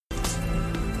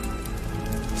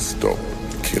Stop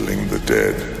killing the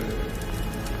dead.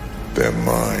 They're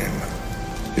mine.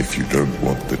 If you don't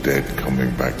want the dead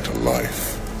coming back to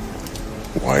life,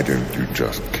 why don't you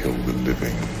just kill the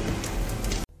living?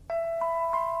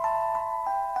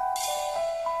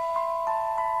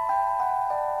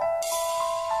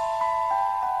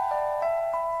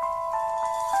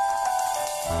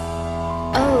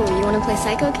 Oh, you want to play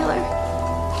Psycho Killer?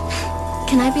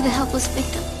 Can I be the helpless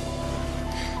victim?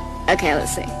 Okay,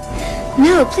 let's see.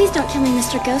 No, please don't kill me,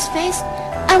 Mr. Ghostface.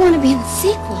 I want to be in the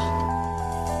sequel.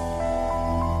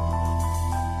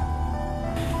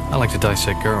 I like to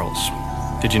dissect girls.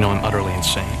 Did you know I'm utterly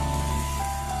insane?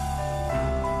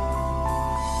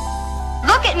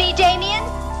 Look at me, Damien.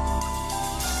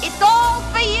 It's all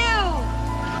for you.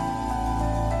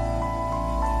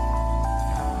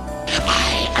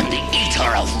 I am the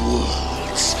eater of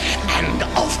wolves and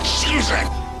of children.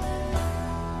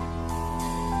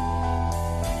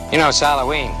 You know, it's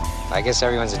Halloween. I guess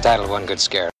everyone's entitled to one good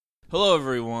scare. Hello,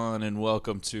 everyone, and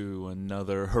welcome to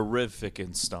another horrific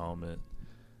installment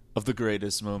of the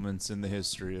greatest moments in the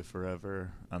history of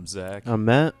forever. I'm Zach. I'm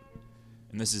Matt.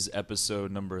 And this is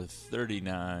episode number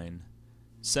 39,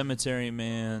 Cemetery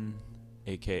Man,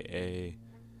 a.k.a.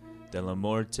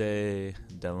 Dellamorte,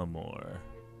 Dellamore.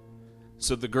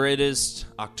 So the greatest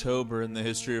October in the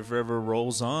history of forever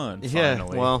rolls on,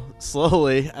 finally. Yeah, well,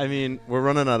 slowly. I mean, we're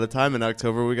running out of time in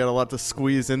October. We got a lot to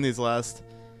squeeze in these last,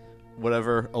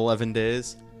 11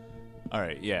 days. All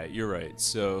right, yeah, you're right.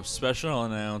 So, special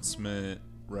announcement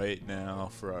right now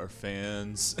for our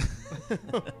fans.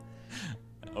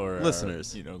 Or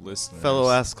listeners. Our, listeners.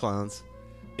 Fellow ass clowns.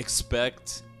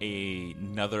 Expect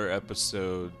another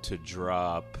episode to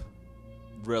drop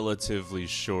relatively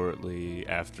shortly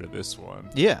after this one.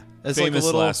 Yeah. It's Famous like a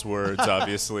little last words,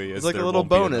 obviously. It's as like there a little won't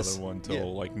bonus. Be another one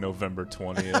till like November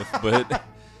 20th. But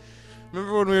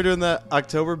remember when we were doing that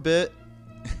October bit?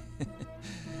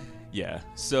 yeah.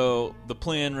 So the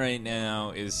plan right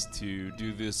now is to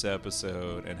do this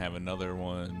episode and have another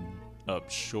one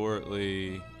up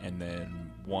shortly, and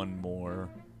then one more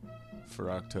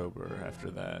for October after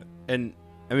that. And,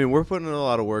 I mean, we're putting in a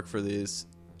lot of work for these.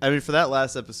 I mean, for that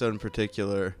last episode in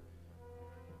particular,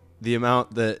 the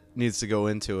amount that needs to go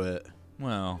into it.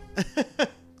 Well,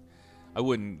 I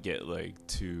wouldn't get,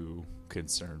 too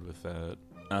concerned with that.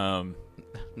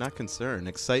 Not concern,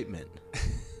 excitement.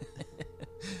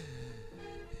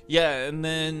 Yeah, and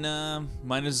then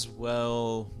might as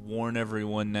well warn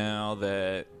everyone now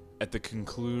that at the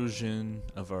conclusion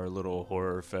of our little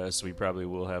horror fest, we probably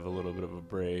will have a little bit of a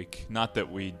break. Not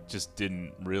that we just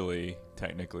didn't really,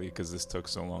 technically, because this took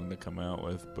so long to come out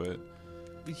with, but...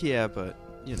 Yeah, but,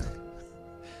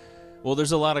 Well,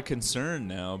 there's a lot of concern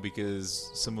now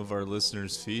because some of our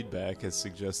listeners' feedback has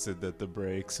suggested that the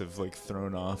breaks have,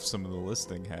 thrown off some of the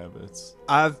listening habits.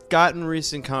 I've gotten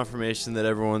recent confirmation that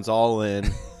everyone's all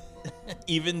in.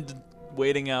 Even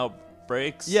waiting out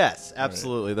breaks? Yes,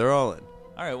 absolutely. Right. They're all in.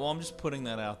 All right, well, I'm just putting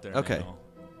that out there now.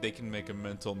 They can make a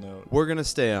mental note. We're going to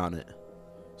stay on it.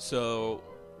 So,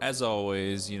 as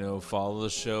always, follow the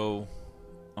show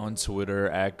on Twitter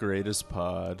at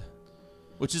GreatestPod,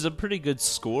 which is a pretty good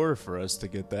score for us to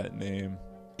get that name.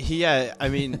 Yeah, I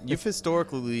mean, you've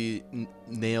historically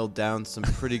nailed down some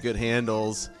pretty good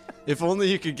handles. If only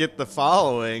you could get the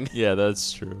following. Yeah,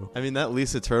 that's true. I mean, that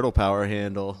Lisa Turtle Power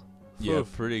handle. Yeah,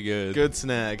 Oof. Pretty good. Good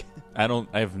snag. I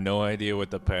have no idea what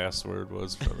the password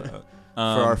was for that. For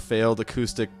our failed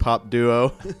acoustic pop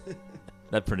duo.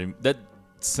 That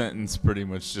sentence pretty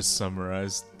much just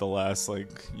summarized the last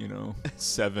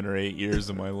 7 or 8 years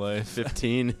of my life.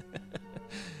 15.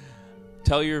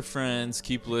 Tell your friends,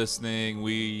 keep listening.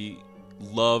 We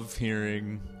love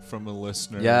hearing from a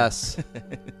listener. Yes.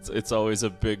 It's always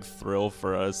a big thrill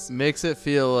for us. Makes it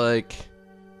feel like,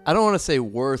 I don't want to say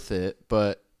worth it,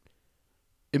 but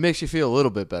it makes you feel a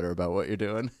little bit better about what you're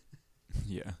doing.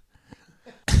 Yeah.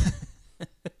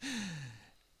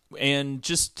 And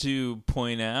just to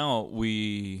point out,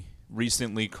 we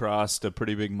recently crossed a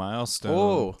pretty big milestone.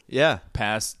 Oh, yeah.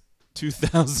 Past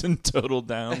 2,000 total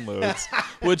downloads,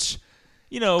 which,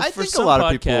 I for think some a lot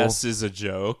podcasts of people, is a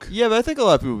joke. Yeah, but I think a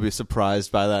lot of people would be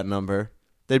surprised by that number.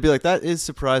 They'd be like, that is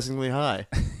surprisingly high.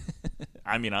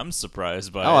 I mean, I'm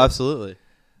surprised by it. Oh, absolutely.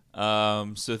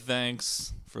 So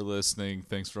thanks for listening.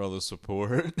 Thanks for all the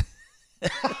support.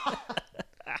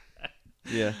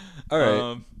 Yeah. All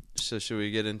right. So should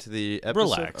we get into the episode?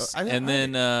 Relax.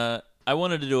 Then I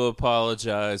wanted to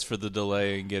apologize for the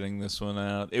delay in getting this one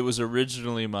out. It was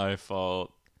originally my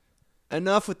fault.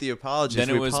 Enough with the apologies. Then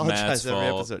it we was apologize Matt's every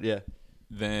fault. episode. Yeah.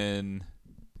 Then,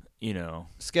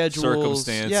 schedules,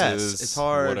 circumstances. Yes, it's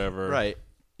hard. Whatever. Right.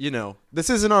 This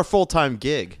isn't our full-time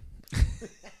gig.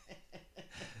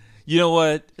 You know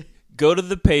what? Go to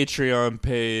the Patreon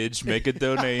page, make a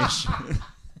donation.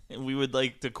 We would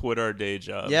like to quit our day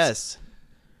jobs. Yes.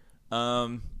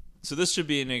 So this should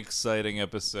be an exciting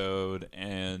episode,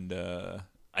 and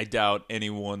I doubt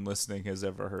anyone listening has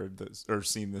ever heard this or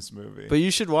seen this movie. But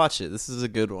you should watch it. This is a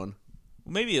good one.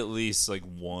 Maybe at least like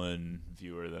one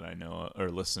viewer that I know or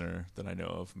listener that I know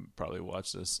of probably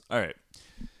watched this. All right.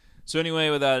 So anyway,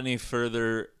 without any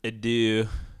further ado,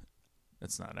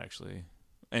 that's not actually.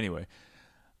 Anyway,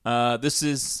 this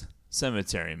is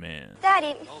Cemetery Man.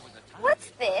 Daddy, what's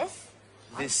this?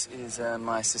 This is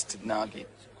my assistant Nagi.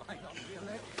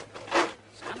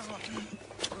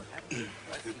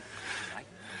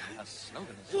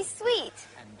 He's sweet.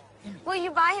 Will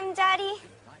you buy him, Daddy?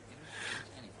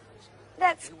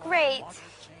 That's great.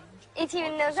 It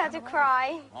even knows how to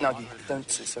cry. Nagi,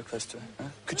 don't sit so close to her. Huh?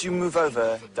 Could you move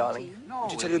over, darling?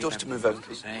 Would you tell your daughter to move over,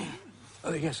 please?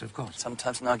 Oh, yes, of course.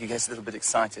 Sometimes Nagi gets a little bit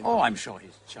excited. Oh, I'm sure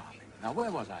he's charming. Now, where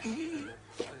was I?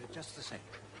 Just the same.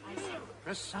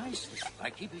 Precisely. By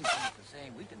keeping things the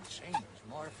same, we can change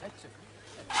more effectively.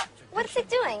 What's he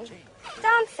doing?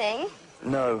 Dancing?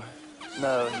 No,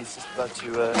 he's just about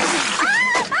to,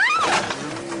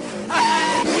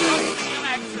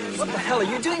 What the hell are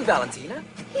you doing, Valentina?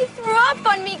 He threw up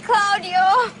on me,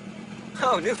 Claudio.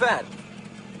 Oh, new fan.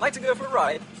 Like to go for a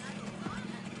ride?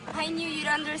 I knew you'd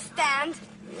understand.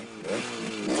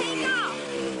 Take off!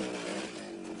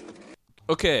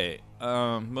 Okay,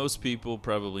 most people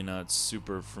probably not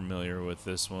super familiar with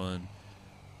this one,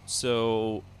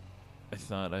 so I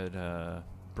thought I'd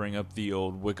bring up the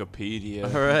old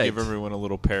Wikipedia, All right. give everyone a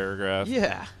little paragraph.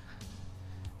 Yeah.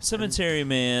 Cemetery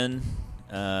Man,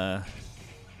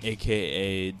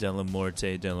 a.k.a.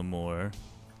 Dellamore,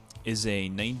 is a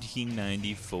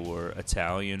 1994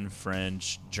 Italian,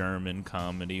 French, German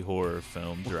comedy horror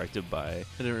film directed by I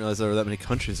didn't realize there were that many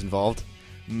countries involved.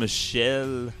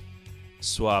 Michel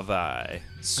Suave. I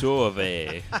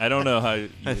don't know how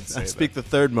you would say I speak the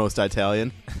third most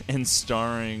Italian. And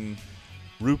starring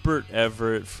Rupert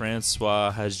Everett,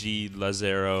 Francois Haji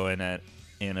Lazaro, and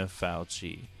Anna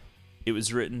Fauci. It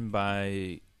was written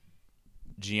by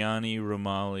Gianni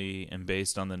Romali and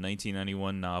based on the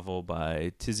 1991 novel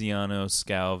by Tiziano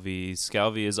Scalvi.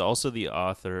 Scalvi is also the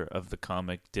author of the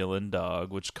comic Dylan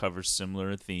Dog, which covers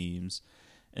similar themes,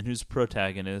 and whose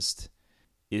protagonist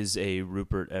is a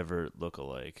Rupert Everett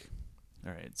lookalike.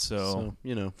 All right, so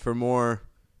for more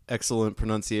excellent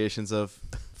pronunciations of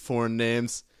foreign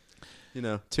names,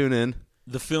 tune in.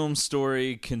 The film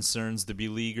story concerns the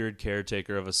beleaguered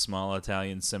caretaker of a small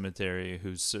Italian cemetery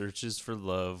who searches for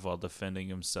love while defending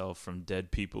himself from dead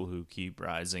people who keep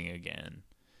rising again.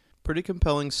 Pretty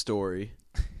compelling story.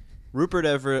 Rupert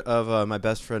Everett of My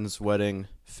Best Friend's Wedding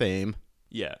fame.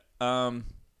 Yeah.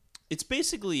 It's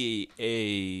basically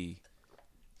a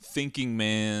thinking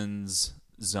man's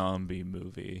zombie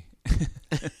movie.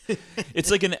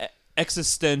 It's like an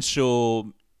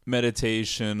existential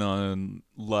meditation on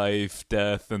life,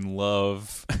 death, and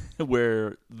love,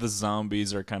 where the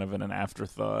zombies are kind of in an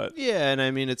afterthought. Yeah, and I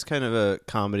mean, it's kind of a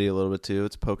comedy a little bit too.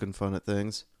 It's poking fun at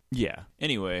things. Yeah.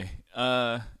 Anyway,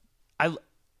 the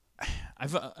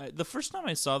first time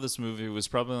I saw this movie was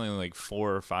probably only like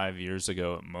 4 or 5 years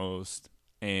ago at most.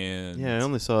 And yeah, I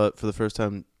only saw it for the first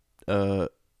time 3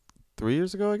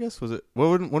 years ago, I guess. Was it?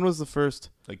 When was the first?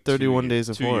 Like 31 Days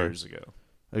of 2 Horror. years ago.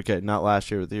 Okay, not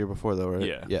last year, but the year before, though,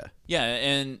 right? Yeah. Yeah,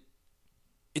 and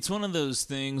it's one of those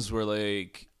things where,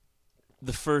 like,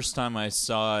 the first time I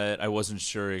saw it, I wasn't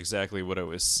sure exactly what I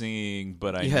was seeing,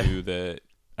 but I knew that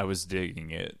I was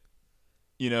digging it.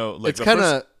 Like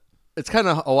it's kind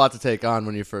of a lot to take on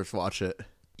when you first watch it.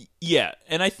 Yeah,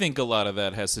 and I think a lot of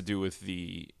that has to do with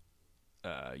the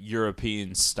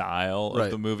European style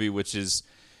of the movie, which is,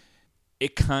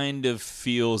 it kind of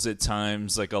feels at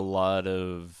times like a lot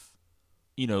of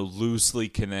loosely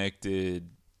connected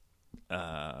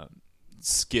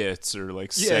skits or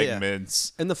like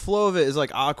segments. And the flow of it is like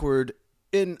awkward.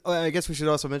 I guess we should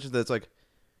also mention that it's like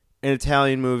in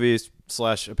Italian movies /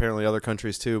 apparently other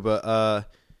countries too, but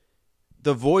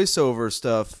the voiceover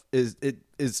stuff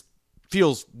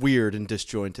feels weird and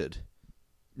disjointed.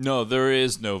 No, there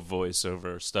is no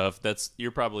voiceover stuff. You're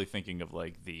probably thinking of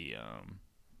like the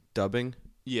dubbing?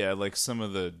 Yeah, like some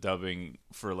of the dubbing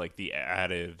for like the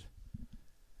added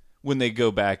when they go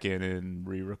back in and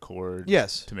re-record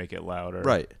to make it louder.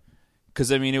 Right.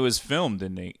 Because, I mean, it was filmed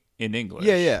in English.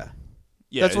 Yeah.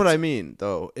 That's what I mean,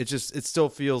 though. It still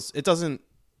feels... It doesn't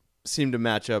seem to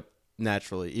match up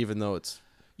naturally, even though it's...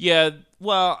 Yeah,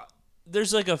 well,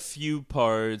 there's like a few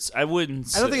parts. I don't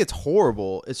think it's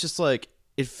horrible. It's just like...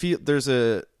 there's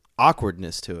a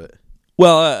awkwardness to it.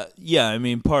 Well, yeah, I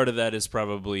mean, part of that is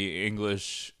probably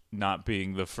English not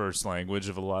being the first language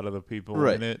of a lot of the people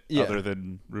in it, other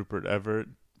than Rupert Everett.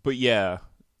 But yeah,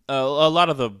 a lot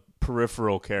of the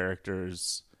peripheral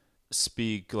characters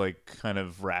speak like kind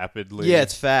of rapidly. Yeah,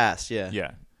 it's fast.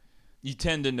 Yeah. You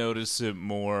tend to notice it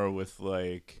more with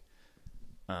like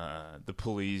the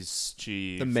police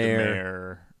chief, the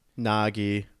mayor.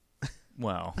 Nagi.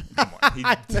 Well, come on.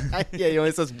 He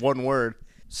only says one word.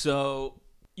 So,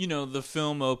 the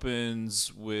film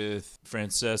opens with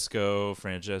Francesco.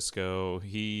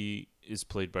 He is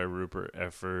played by Rupert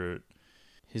Everett.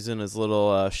 He's in his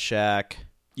little shack.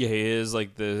 Yeah, he is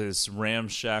like this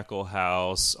ramshackle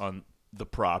house on the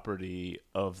property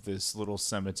of this little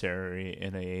cemetery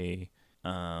in a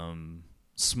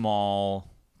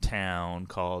small town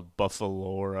called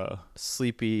Buffalora.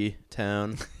 Sleepy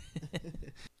town.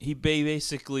 He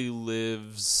basically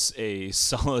lives a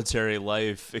solitary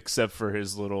life except for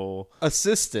his little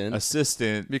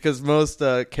assistant. Because most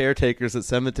caretakers at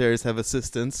cemeteries have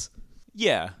assistants.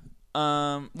 Yeah.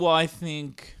 Well, I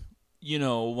think,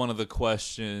 one of the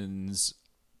questions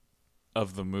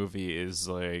of the movie is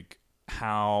like,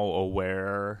 how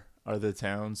aware are the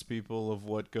townspeople of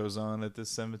what goes on at this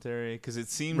cemetery? Because it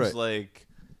seems like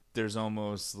there's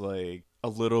almost like a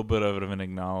little bit of an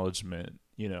acknowledgement,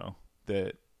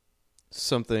 that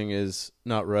something is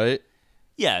not right.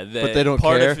 Yeah, but they don't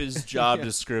part care. of his job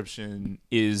description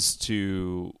is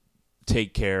to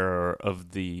take care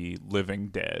of the living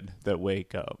dead that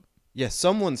wake up. Yeah,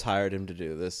 someone's hired him to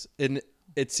do this. And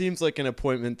it seems like an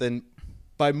appointment then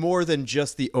by more than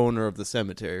just the owner of the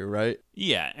cemetery, right?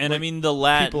 Yeah, and like, I mean the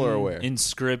Latin people are aware.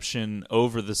 Inscription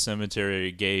over the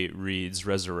cemetery gate reads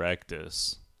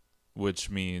Resurrectus, which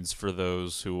means for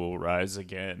those who will rise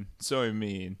again. So I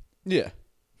mean, yeah.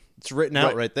 It's written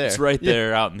out right there. It's right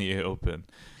there out in the open.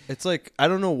 It's like, I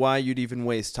don't know why you'd even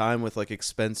waste time with like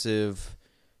expensive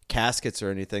caskets or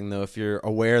anything, though, if you're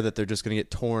aware that they're just going to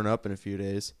get torn up in a few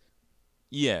days.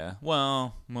 Yeah,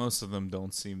 well, most of them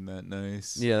don't seem that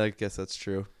nice. Yeah, I guess that's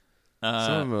true. Some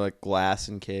of them are like glass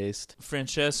encased.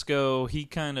 Francesco,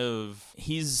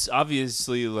 he's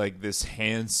obviously like this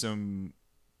handsome,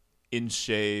 in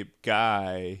shape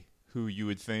guy who you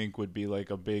would think would be like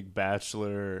a big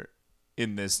bachelor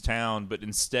in this town, but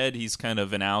instead he's kind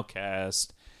of an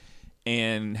outcast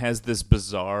and has this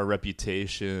bizarre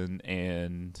reputation,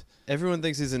 and everyone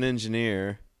thinks he's an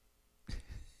engineer.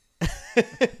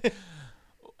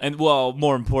 And well,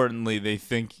 more importantly, they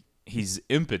think he's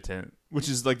impotent, which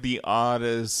is like the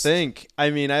oddest I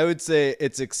mean, I would say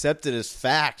it's accepted as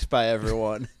fact by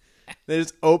everyone. They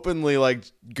just openly like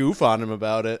goof on him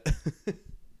about it.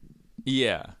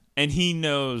 Yeah, and he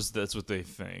knows that's what they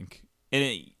think.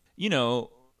 And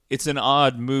it's an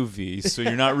odd movie, so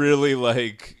you're not really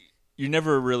like, you're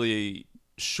never really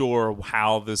sure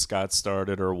how this got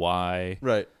started or why.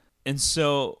 Right. And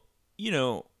so,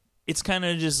 it's kind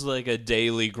of just like a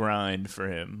daily grind for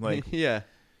him. Like, yeah,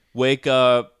 wake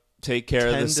up, take care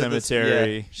of the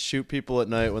cemetery, shoot people at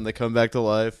night when they come back to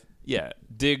life. Yeah,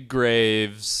 dig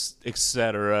graves,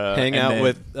 etc. Hang out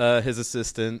with his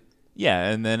assistant. Yeah,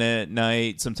 and then at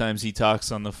night, sometimes he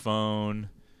talks on the phone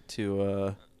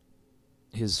to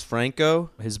his Franco,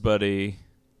 his buddy,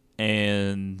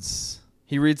 and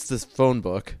he reads this phone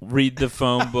book. Read the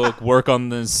phone book, work on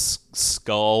this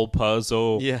skull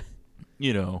puzzle. Yeah.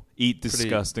 Eat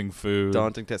disgusting food.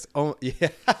 Daunting test. Oh, yeah.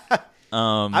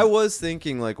 I was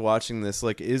thinking, like, watching this,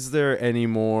 like, is there any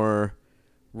more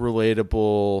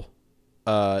relatable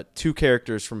two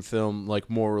characters from film, like,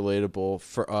 more relatable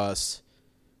for us?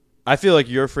 I feel like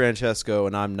you're Francesco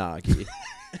and I'm Nagi.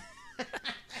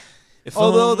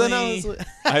 Although then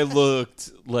I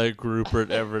looked like Rupert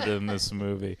Everett in this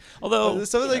movie. Although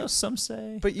some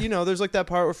say, but there's like that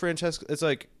part where Francesco, it's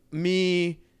like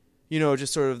me,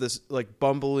 just sort of this like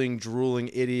bumbling, drooling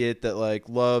idiot that like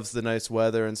loves the nice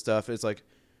weather and stuff. It's like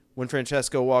when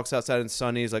Francesco walks outside and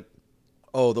sunny, he's like,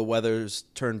 "Oh, the weather's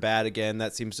turned bad again."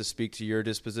 That seems to speak to your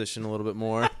disposition a little bit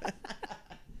more.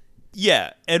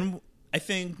 Yeah, and I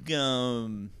think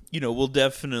we'll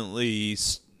definitely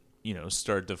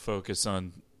start to focus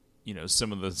on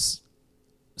some of the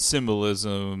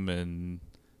symbolism and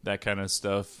that kind of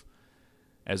stuff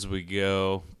as we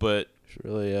go, but it's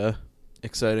really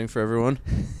exciting for everyone.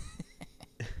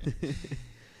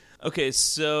 Okay,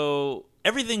 so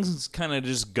everything's kind of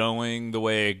just going the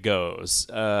way it goes.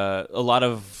 A lot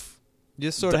of you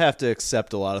just sort of have to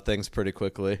accept a lot of things pretty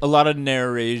quickly. A lot of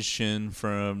narration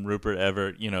from Rupert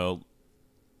Everett,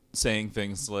 saying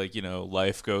things like,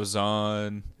 life goes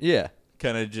on. Yeah.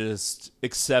 Kind of just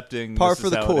accepting par for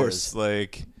the course.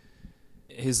 Like,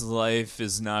 his life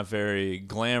is not very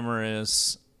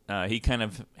glamorous. he kind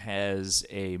of has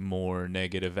a more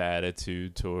negative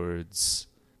attitude towards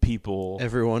people,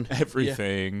 everyone,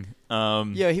 everything.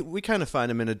 We kind of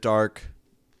find him in a dark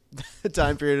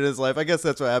time period in his life. I guess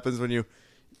that's what happens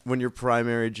when your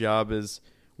primary job is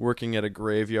working at a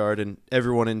graveyard and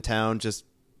everyone in town just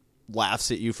laughs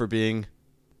at you for being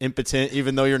impotent,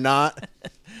 even though you're not.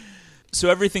 So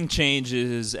everything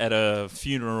changes at a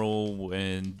funeral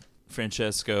when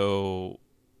Francesco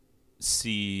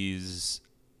sees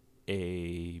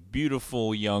a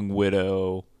beautiful young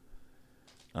widow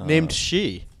named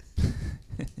She,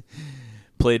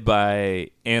 played by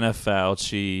Anna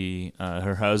Fauci.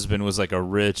 Her husband was like a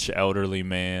rich elderly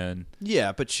man.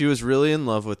 Yeah, but she was really in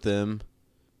love with him.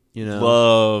 You know,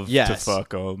 loved to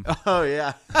fuck him. Oh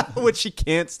yeah, which she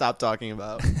can't stop talking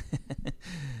about.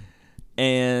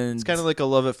 And it's kind of like a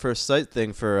love at first sight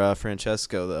thing for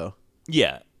Francesco, though.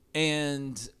 Yeah,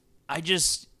 and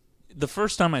the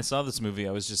first time I saw this movie,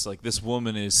 I was just like, this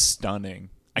woman is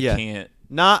stunning.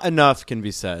 Not enough can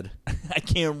be said. I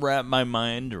can't wrap my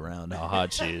mind around how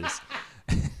hot she is.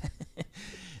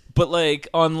 But like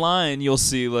online, you'll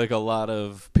see like a lot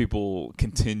of people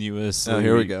continuously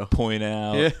here we go. point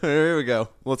out. Yeah, here we go.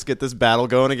 Let's get this battle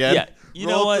going again. Yeah, you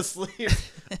know what?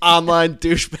 Online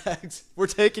douchebags. We're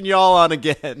taking y'all on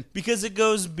again. Because it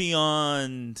goes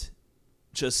beyond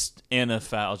just Anna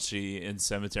Fauci in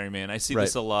Cemetery Man. I see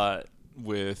this a lot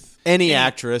with any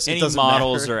actress, any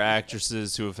models or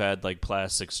actresses who have had like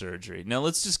plastic surgery. Now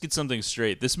let's just get something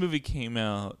straight. This movie came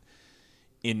out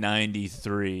in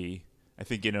 93. I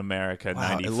think in America,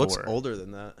 94. It looks older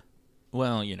than that.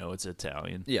 Well, you know, it's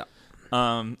Italian. Yeah.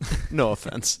 No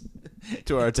offense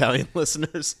to our Italian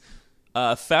listeners.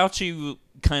 Fauci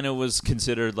kind of was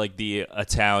considered like the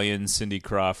Italian Cindy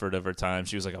Crawford of her time.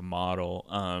 She was like a model.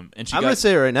 And I'm going to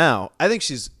say right now, I think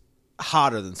she's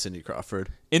hotter than Cindy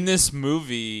Crawford. In this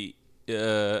movie,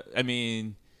 I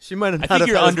mean, she might have. I think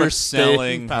you're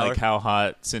underselling like how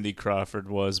hot Cindy Crawford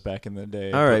was back in the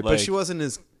day. All right, but she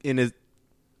wasn't in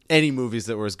any movies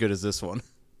that were as good as this one.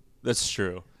 That's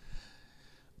true.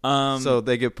 So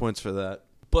they get points for that.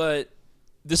 But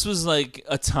this was like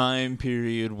a time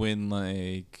period when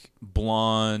like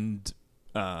blonde,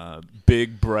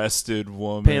 big-breasted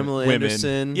women.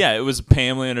 Anderson. Yeah, it was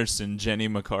Pamela Anderson, Jenny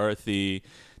McCarthy.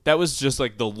 That was just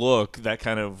like the look that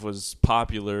kind of was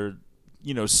popular,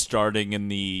 you know, starting in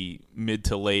the mid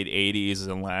to late 80s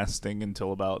and lasting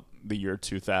until about the year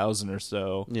 2000 or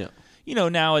so. Yeah. You know,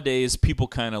 nowadays people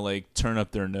kind of like turn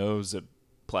up their nose at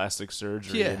plastic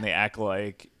surgery and they act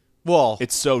like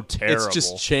it's so terrible. It's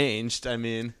just changed. I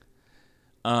mean,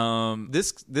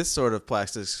 this sort of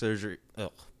plastic surgery.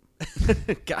 Oh,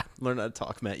 God, learn how to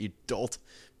talk, Matt. You dolt.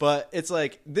 But it's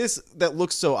like this that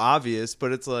looks so obvious,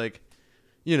 but it's like,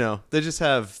 you know, they just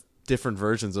have different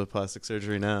versions of plastic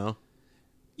surgery now.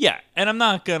 Yeah, and I'm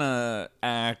not gonna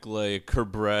act like her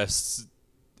breasts,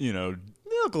 you know,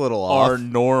 they look a little off. Are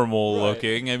normal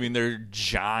looking. I mean, they're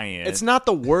giant. It's not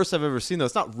the worst I've ever seen, though.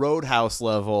 It's not Roadhouse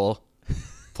level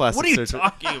plastic What are you surgery.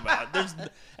 talking about?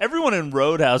 Everyone in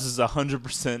Roadhouse is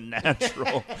 100%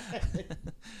 natural.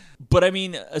 But I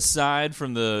mean, aside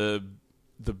from the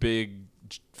big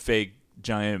fake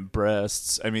giant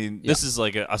breasts, I mean, this is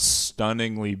like a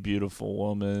stunningly beautiful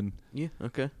woman. Yeah,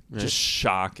 okay. Just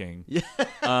shocking. Yeah.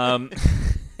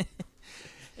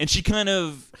 And she kind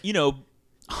of, you know,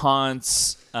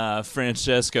 haunts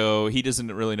Francesco. He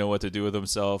doesn't really know what to do with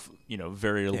himself. You know,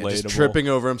 very relatable. Just tripping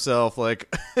over himself,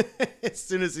 like, as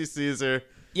soon as he sees her.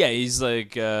 Yeah, he's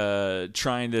like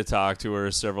trying to talk to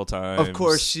her several times. Of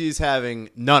course, she's having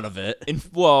none of it. In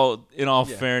all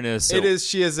fairness,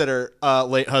 she is at her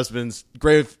late husband's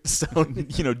gravestone.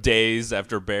 You know, days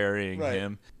after burying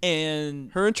him,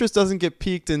 and her interest doesn't get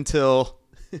piqued until.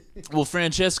 Well,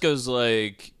 Francesco's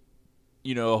like,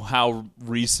 you know, how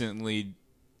recently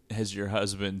has your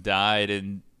husband died?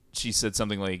 And she said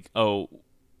something like, "Oh,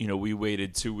 you know, we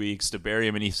waited 2 weeks to bury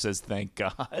him," and he says, "Thank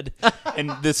God."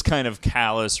 And this kind of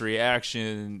callous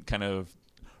reaction kind of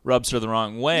rubs her the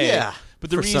wrong way. Yeah. But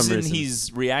the reason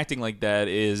he's reacting like that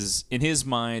is, in his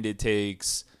mind, it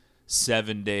takes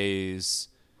 7 days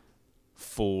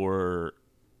for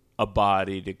a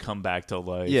body to come back to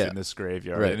life in this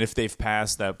graveyard. Right. And if they've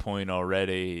passed that point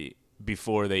already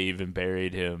before they even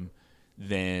buried him,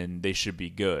 then they should be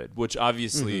good, which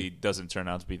obviously doesn't turn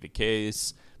out to be the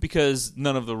case because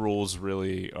none of the rules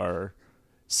really are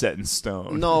set in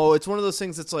stone. No, it's one of those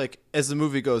things that's like, as the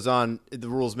movie goes on, the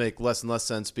rules make less and less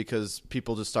sense because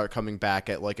people just start coming back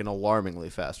at like an alarmingly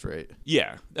fast rate.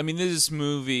 Yeah. I mean, this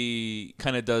movie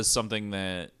kind of does something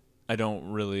that I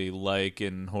don't really like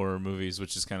in horror movies,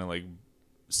 which is kind of like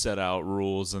set out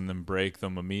rules and then break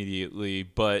them immediately.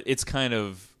 But it's kind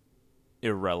of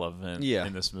irrelevant Yeah.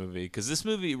 in this movie, because this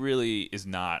movie really is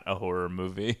not a horror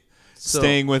movie. So-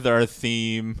 Staying with our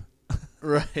theme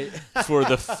Right. for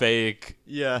the fake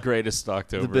greatest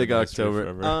October. The big mystery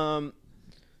October. forever.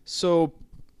 So,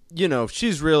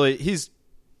 he's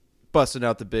busting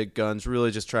out the big guns,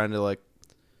 really just trying to, like,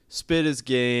 spit his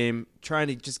game, trying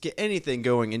to just get anything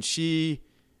going, and she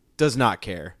does not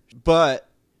care. But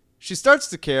she starts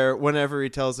to care whenever he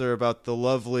tells her about the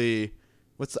lovely,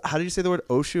 how did you say the word?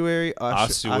 Ossuary?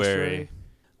 Ossuary.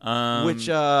 Which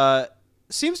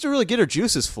seems to really get her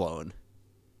juices flowing.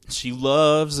 She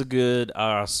loves a good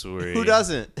ossuary. Who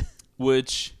doesn't?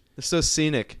 Which... They're so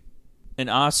scenic. An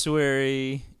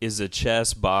ossuary is a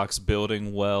chest, box,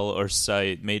 building, well, or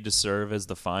site made to serve as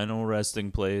the final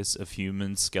resting place of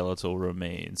human skeletal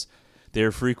remains. They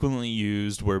are frequently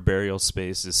used where burial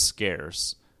space is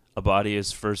scarce. A body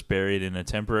is first buried in a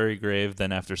temporary grave,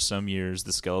 then after some years,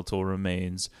 the skeletal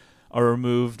remains are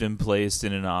removed and placed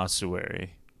in an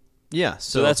ossuary. Yeah,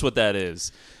 so that's what that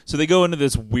is. So they go into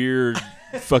this weird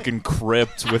fucking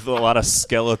crypt with a lot of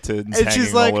skeletons and hanging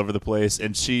she's like, all over the place,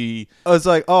 and she... I was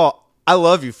like, oh, I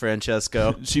love you,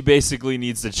 Francesco. She basically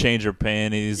needs to change her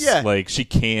panties. Yeah. Like, she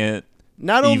can't.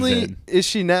 Not only is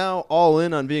she now all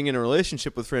in on being in a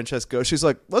relationship with Francesco, she's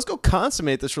like, let's go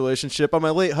consummate this relationship on my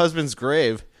late husband's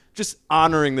grave. Just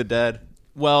honoring the dead.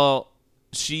 Well,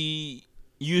 she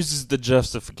uses the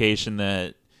justification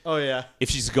that oh yeah, if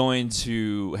she's going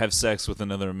to have sex with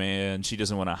another man, she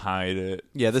doesn't want to hide it.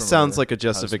 Yeah, this from sounds her like a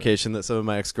justification that some of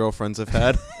my ex-girlfriends have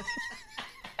had.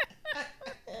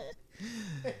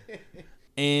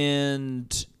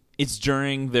 And it's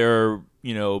during their,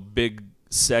 big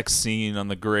sex scene on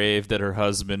the grave that her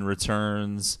husband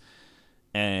returns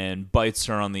and bites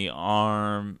her on the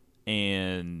arm,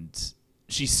 and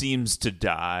she seems to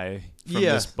die from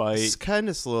this bite. It's kind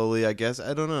of slowly, I guess.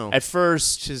 I don't know. At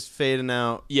first, she's fading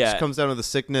out. Yeah. She comes down with the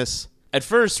sickness. At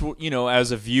first,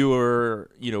 as a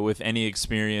viewer, with any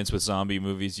experience with zombie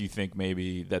movies, you think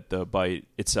maybe that the bite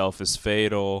itself is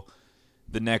fatal.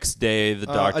 The next day, the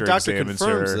doctor examines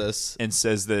her and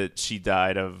says that she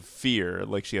died of fear,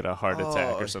 like she had a heart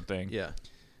attack or something. Yeah.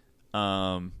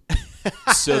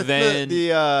 So then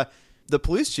the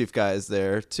police chief guy is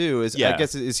there too. I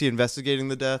guess is he investigating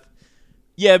the death?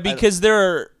 Yeah, because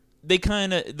the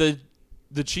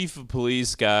chief of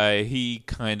police guy, he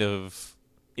kind of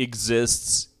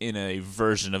exists in a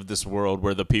version of this world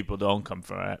where the people don't come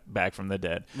back from the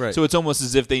dead. Right. So it's almost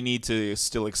as if they need to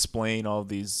still explain all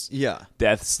these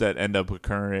deaths that end up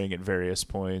occurring at various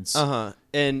points.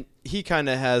 And he kind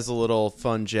of has a little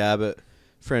fun jab at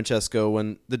Francesco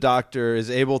when the doctor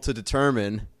is able to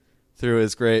determine through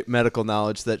his great medical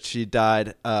knowledge that she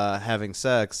died having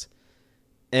sex.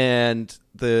 And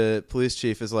the police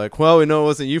chief is like, well, we know it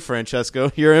wasn't you,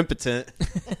 Francesco. You're impotent.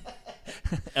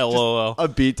 LOL. A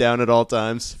beat down at all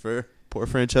times for poor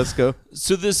Francesco.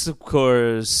 So this, of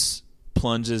course,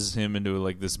 plunges him into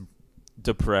like this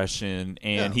depression,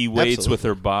 and he waits with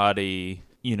her body,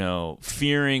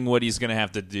 fearing what he's going to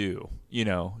have to do.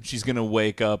 She's going to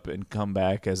wake up and come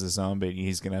back as a zombie, and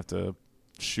he's going to have to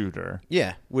shoot her.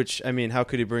 Yeah, which, how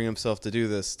could he bring himself to do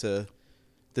this to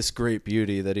this great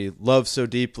beauty that he loved so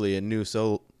deeply and knew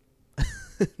so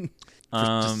for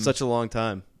just such a long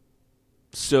time?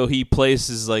 So he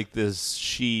places like this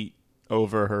sheet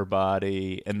over her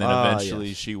body, and then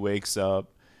eventually she wakes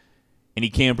up, and he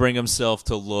can't bring himself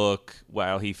to look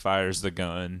while he fires the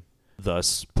gun,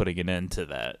 thus putting an end to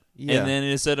that. Yeah. And then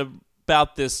it's at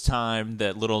about this time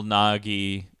that little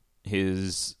Nagi,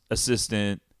 his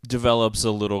assistant, develops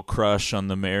a little crush on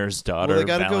the mayor's daughter,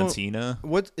 Valentina.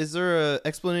 What is there an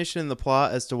explanation in the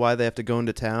plot as to why they have to go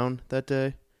into town that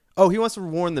day? Oh, he wants to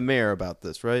warn the mayor about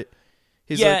this, right?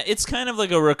 It's kind of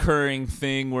like a recurring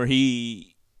thing where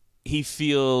he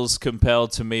feels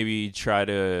compelled to maybe try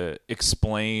to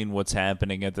explain what's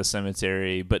happening at the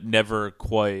cemetery, but never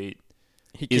quite.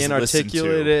 He can't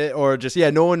articulate it, or just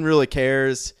no one really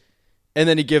cares, and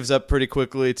then he gives up pretty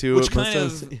quickly too. Which kind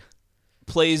of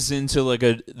plays into like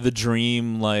the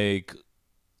dream like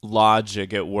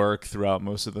logic at work throughout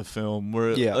most of the film,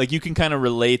 where like you can kind of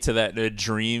relate to that in a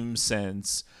dream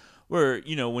sense. Where,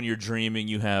 when you're dreaming,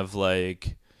 you have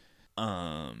like,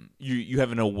 you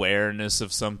have an awareness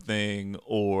of something,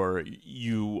 or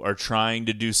you are trying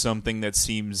to do something that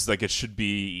seems like it should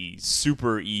be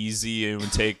super easy and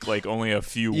would take like only a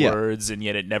few words, and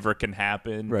yet it never can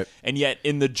happen. Right. And yet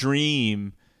in the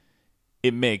dream,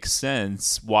 it makes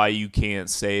sense why you can't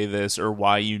say this, or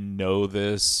why you know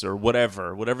this, or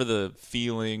whatever the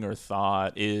feeling or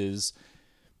thought is.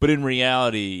 But in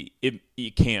reality,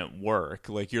 it can't work.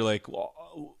 Like, you're like,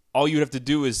 well, all you have to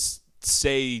do is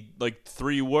say like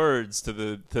 3 words to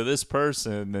this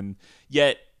person, and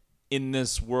yet in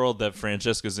this world that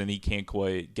Francesco's in, he can't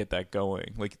quite get that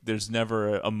going. Like, there's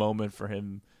never a moment for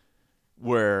him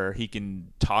where he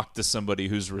can talk to somebody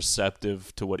who's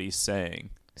receptive to what he's saying.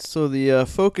 So the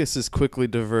focus is quickly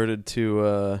diverted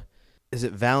to, is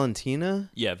it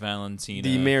Valentina? Yeah, Valentina.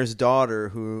 The mayor's daughter,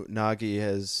 who Nagi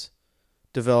has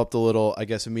developed a little, I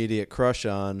guess, immediate crush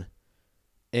on.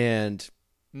 And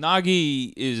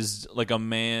Nagi is like a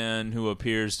man who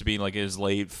appears to be like in his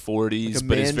late 40s, like a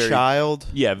but is very child.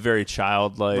 Yeah, very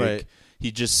childlike. Right.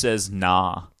 He just says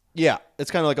nah. Yeah,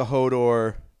 it's kind of like a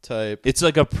Hodor type. It's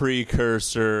like a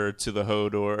precursor to the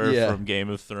Hodor from Game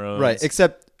of Thrones. Right,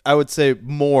 except I would say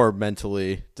more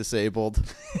mentally disabled.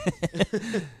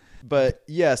 But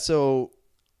yeah, so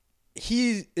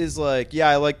he is like, yeah,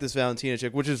 I like this Valentina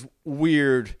chick, which is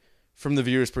weird from the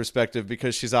viewer's perspective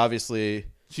because she's obviously...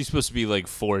 She's supposed to be like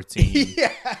 14.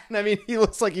 Yeah, I mean, he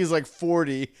looks like he's like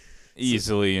 40.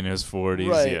 Easily in his 40s,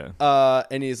 right. Yeah.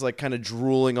 And he's like kind of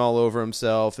drooling all over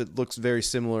himself. It looks very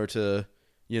similar to,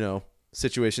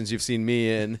 situations you've seen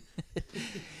me in.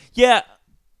 Yeah,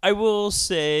 I will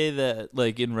say that,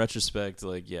 like, in retrospect,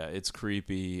 like, yeah, it's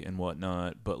creepy and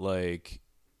whatnot, but, like,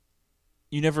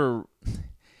 you never...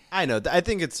 I know. I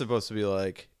think it's supposed to be,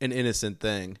 like, an innocent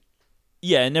thing.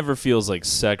 Yeah, it never feels, like,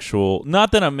 sexual.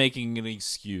 Not that I'm making an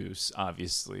excuse,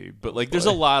 obviously, but, like, there's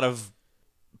a lot of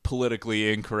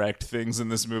politically incorrect things in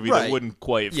this movie that wouldn't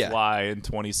quite fly in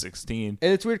 2016.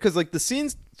 And it's weird because, like, the scene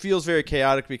feels very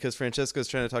chaotic because Francesco's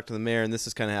trying to talk to the mayor, and this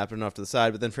is kind of happening off to the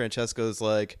side, but then Francesco's,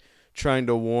 like, trying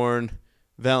to warn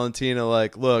Valentina,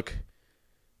 like, look,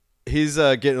 he's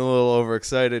getting a little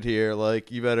overexcited here.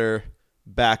 Like, you better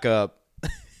back up.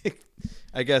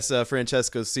 I guess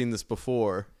Francesco's seen this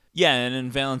before. Yeah, and then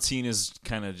Valentina's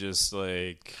kind of just,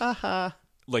 like... Haha.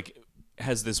 Like...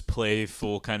 has this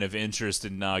playful kind of interest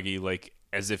in Nagi, like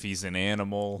as if he's an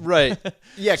animal. Right.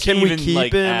 Yeah, can we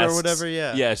keep him asks, or whatever?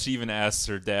 Yeah. Yeah, she even asks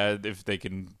her dad if they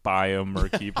can buy him or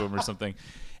keep him or something.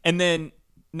 And then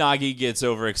Nagi gets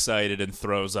overexcited and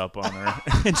throws up on her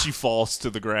and she falls to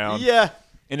the ground. Yeah.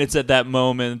 And it's at that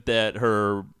moment that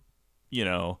her,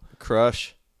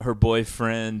 crush, her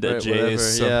boyfriend,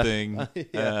 Jace something,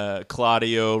 yeah.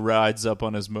 Claudio rides up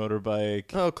on his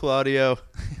motorbike. Oh, Claudio.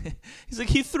 He's like,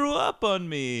 he threw up on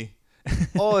me.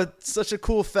 Oh, it's such a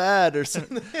cool fad or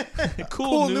something.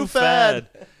 cool new fad.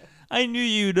 I knew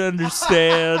you'd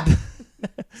understand.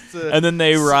 And then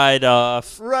they ride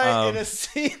off. Right, in a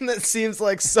scene that seems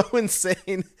like so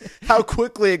insane how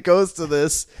quickly it goes to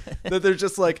this that they're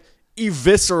just like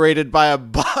eviscerated by a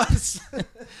bus.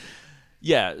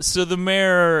 Yeah, so the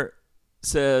mayor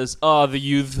says, "Oh, the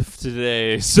youth of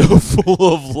today, so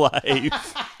full of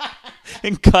life."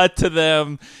 And cut to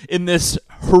them in this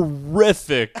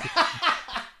horrific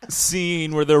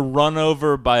scene where they're run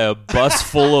over by a bus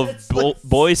full of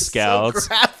Boy Scouts. So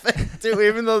graphic, dude,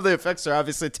 even though the effects are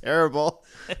obviously terrible.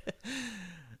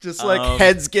 Just like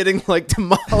heads getting like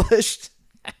demolished.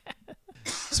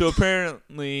 So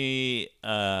apparently...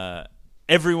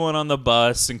 everyone on the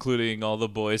bus, including all the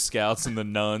Boy Scouts and the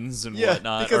nuns and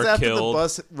whatnot, because are after killed. The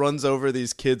bus runs over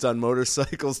these kids on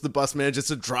motorcycles, the bus manages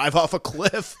to drive off a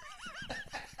cliff.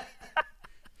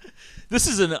 This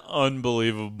is an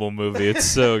unbelievable movie. It's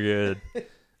so good.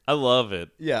 I love it.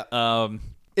 Yeah.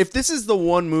 If this is the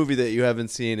one movie that you haven't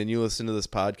seen and you listen to this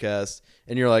podcast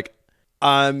and you're like,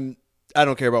 I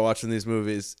don't care about watching these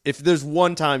movies. If there's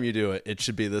one time you do it, it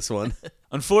should be this one.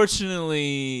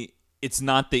 Unfortunately... it's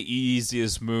not the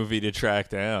easiest movie to track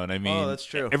down. I mean, that's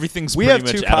true. Everything's we pretty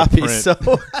have much 2 out copies, of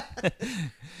print.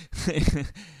 So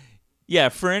yeah,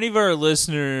 for any of our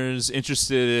listeners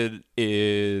interested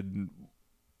in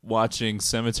watching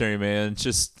Cemetery Man,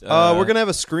 just we're gonna have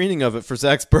a screening of it for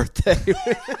Zach's birthday.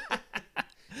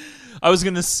 I was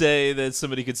gonna say that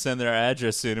somebody could send their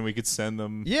address in and we could send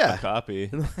them a copy.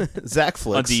 Zach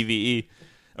Flicks on DVE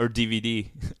or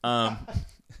DVD.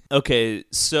 Okay,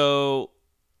 so.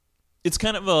 It's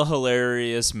kind of a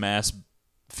hilarious mass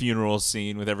funeral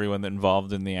scene with everyone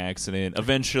involved in the accident.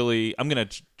 Eventually, I'm going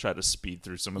to try to speed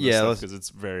through some of this stuff because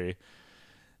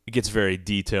it gets very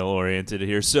detail-oriented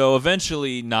here. So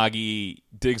eventually, Nagi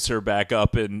digs her back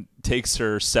up and takes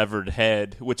her severed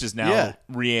head, which is now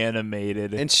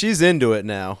reanimated. And she's into it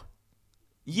now.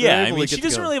 Yeah, I mean, she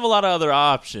doesn't really have a lot of other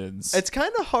options. It's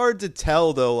kind of hard to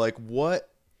tell, though, like, what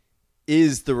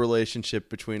is the relationship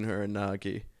between her and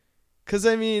Nagi? Because,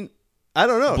 I mean... I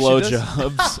don't know.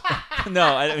 Blowjobs.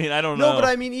 No, I mean, I don't know. No, but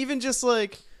I mean, even just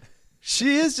like,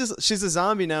 she's a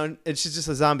zombie now, and she's just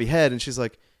a zombie head, and she's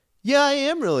like, yeah, I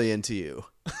am really into you.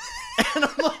 And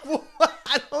I'm like, well,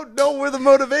 I don't know where the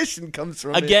motivation comes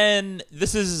from. Again,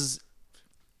 this is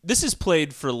this is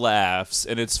played for laughs,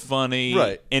 and it's funny.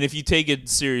 Right. And if you take it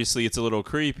seriously, it's a little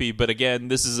creepy. But again,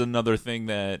 this is another thing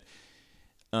that,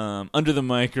 under the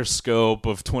microscope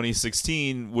of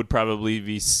 2016, would probably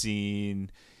be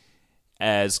seen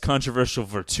as controversial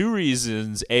for two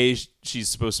reasons. A, she's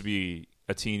supposed to be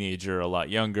a teenager, a lot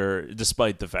younger,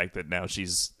 despite the fact that now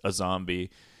she's a zombie.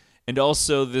 And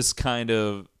also this kind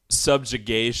of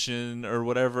subjugation or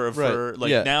whatever of her.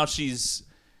 Like, now she's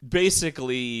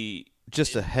basically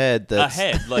just a head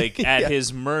like at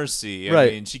his mercy.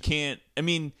 I mean, she can't. I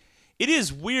mean, it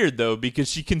is weird though, because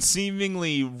she can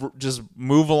seemingly just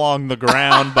move along the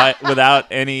ground without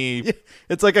any.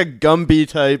 It's like a Gumby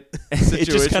type situation. It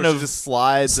just kind of just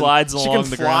slides along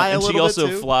the ground, and she also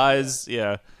flies.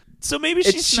 Yeah. So maybe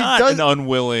she's not an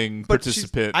unwilling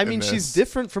participant. I mean, in she's this.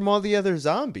 different from all the other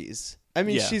zombies. I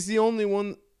mean, Yeah. she's the only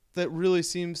one that really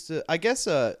seems to. I guess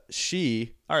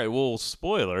she. All right, well,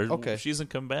 spoiler. Okay. She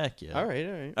hasn't come back yet. All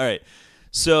right. All right.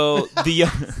 So the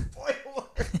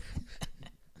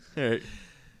All right.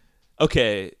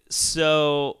 Okay,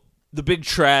 so the big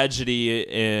tragedy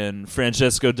in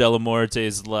Francesco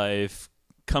Dellamorte's life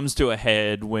comes to a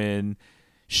head when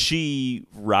she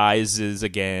rises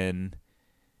again,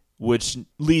 which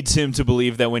leads him to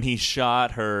believe that when he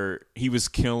shot her, he was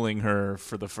killing her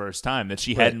for the first time, that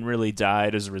she hadn't really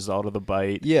died as a result of the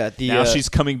bite. Yeah. Now she's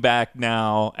coming back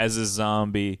now as a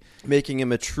zombie. Making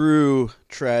him a true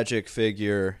tragic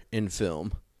figure in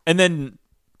film. And then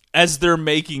as they're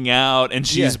making out and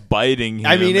she's biting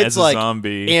him it's as a like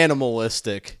zombie.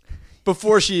 Animalistic.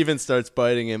 Before she even starts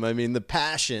biting him, I mean, the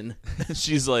passion.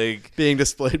 She's like being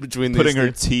displayed between putting these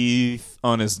her teeth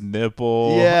on his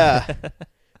nipple. Yeah.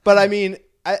 But I mean,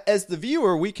 as the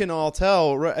viewer, we can all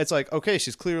tell. Right, it's like, okay,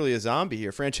 she's clearly a zombie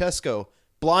here. Francesco,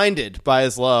 blinded by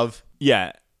his love.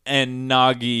 Yeah. And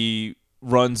Nagi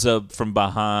runs up from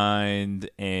behind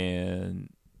and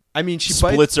I mean, she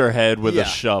splits her head with a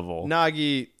shovel.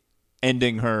 Nagi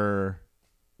ending her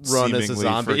run as a seemingly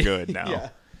zombie for good now. Yeah.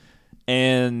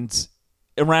 And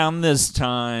around this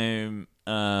time,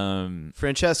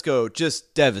 Francesco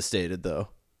just devastated though.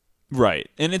 Right.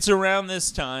 And it's around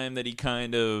this time that he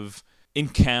kind of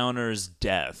encounters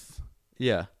death.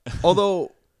 Yeah.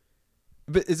 Although,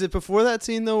 but is it before that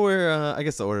scene though where I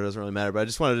guess the order doesn't really matter, but I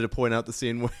just wanted to point out the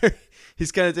scene where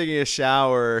he's kind of taking a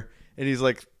shower and he's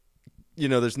like,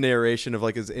 there's narration of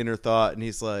like his inner thought, and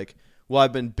he's like, well,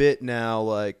 I've been bit now,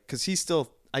 like, because he's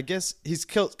still, I guess he's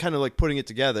kind of like putting it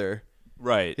together.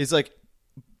 Right. He's like,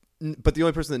 but the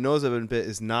only person that knows I've been bit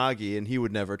is Nagi, and he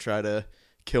would never try to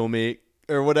kill me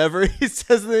or whatever he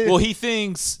says. Well, he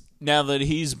thinks now that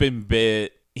he's been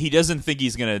bit, he doesn't think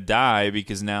he's going to die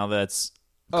because now that's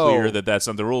clear that that's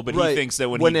not the rule, but he thinks that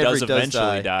whenever he does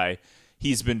eventually die,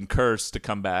 he's been cursed to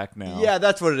come back now. Yeah,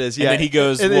 that's what it is. Yeah. And then he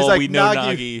goes, and well, like, we know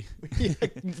Nagi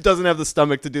doesn't have the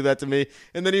stomach to do that to me.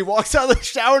 And then he walks out of the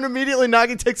shower and immediately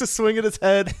Nagi takes a swing at his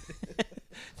head.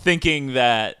 thinking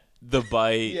that the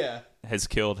bite has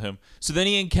killed him. So then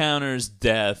he encounters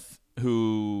Death,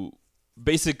 who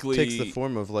basically takes the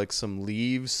form of like some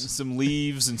leaves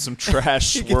and some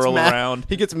trash swirl around.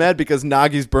 He gets mad because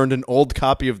Nagi's burned an old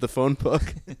copy of the phone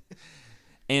book.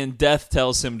 And Death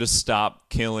tells him to stop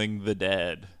killing the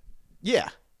dead. Yeah.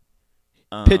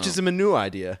 Pitches him a new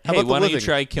idea. How about why the don't you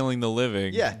try killing the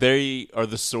living? Yeah. They are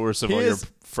the source of all your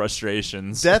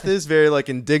frustrations. Death is very like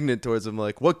indignant towards him.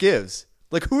 Like, what gives?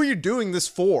 Like, who are you doing this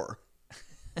for?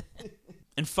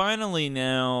 And finally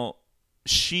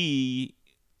she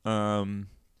kind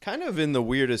of in the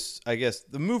weirdest, I guess,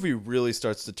 the movie really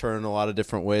starts to turn in a lot of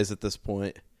different ways at this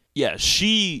point. Yeah,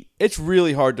 it's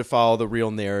really hard to follow the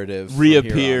real narrative.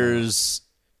 Reappears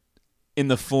in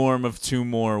the form of two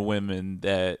more women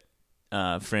that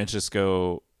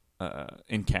Francesco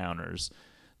encounters.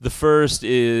 The first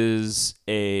is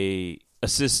a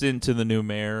assistant to the new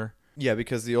mayor. Yeah,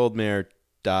 because the old mayor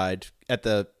died at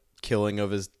the killing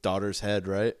of his daughter's head,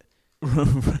 right?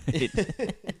 Right.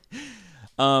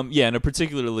 In a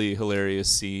particularly hilarious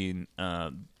scene,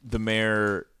 the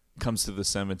mayor comes to the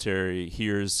cemetery,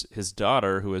 hears his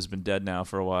daughter, who has been dead now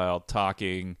for a while,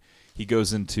 talking. He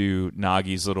goes into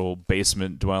Nagi's little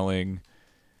basement dwelling,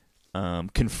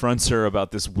 confronts her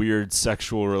about this weird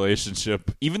sexual relationship.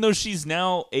 Even though she's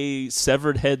now a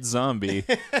severed head zombie,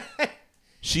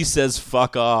 she says,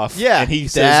 fuck off. Yeah, and he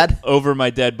Dad. says, over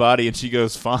my dead body, and she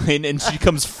goes, fine. And she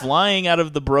comes flying out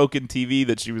of the broken TV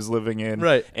that she was living in,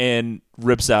 right, and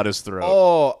rips out his throat.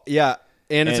 Oh, yeah.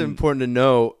 And it's important to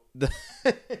know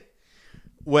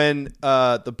when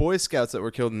the Boy Scouts that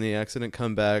were killed in the accident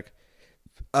come back,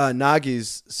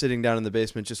 Nagi's sitting down in the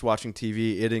basement just watching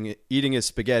TV, eating his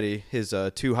spaghetti, his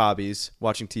two hobbies,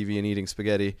 watching TV and eating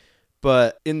spaghetti.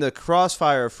 But in the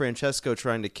crossfire of Francesco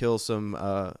trying to kill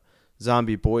some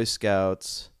zombie Boy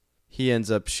Scouts, he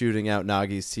ends up shooting out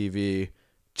Nagi's TV.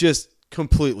 Just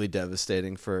completely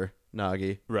devastating for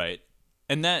Nagi. Right.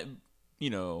 And that,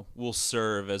 will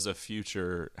serve as a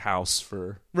future house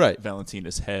for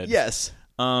Valentina's head. Yes.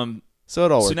 So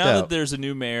it all worked out. So now that there's a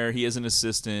new mayor, he has an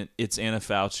assistant. It's Anna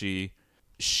Fauci.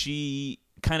 They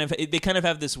kind of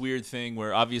have this weird thing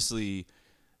where obviously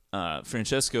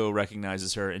Francesco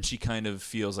recognizes her, and she kind of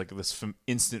feels like this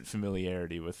instant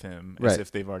familiarity with him, as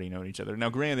if they've already known each other. Now,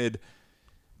 granted,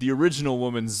 the original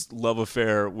woman's love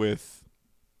affair with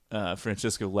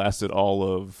Francesco lasted all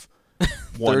of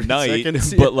one night,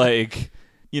 seconds, but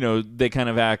they kind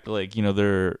of act like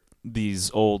they're these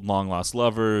old long lost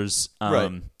lovers.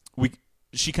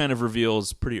 She kind of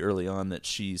reveals pretty early on that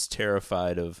she's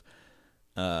terrified of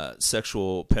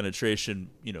sexual penetration,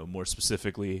 more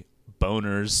specifically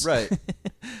boners. Right.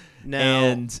 Now,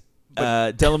 and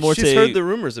Dellamorte, she's heard the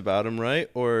rumors about him, right?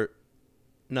 Or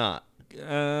not?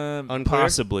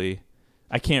 Possibly.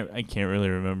 I can't really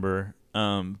remember.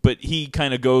 But he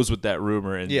kind of goes with that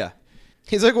rumor, and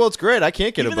he's like, "Well, it's great. I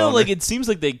can't get even a boner." though it seems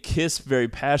like they kiss very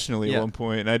passionately at one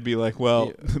point, and I'd be like,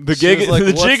 "Well, the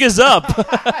jig is up."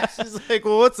 She's like,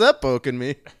 "Well, what's that poking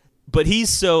me?" But he's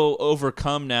so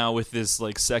overcome now with this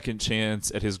second chance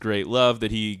at his great love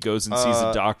that he goes and sees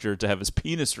a doctor to have his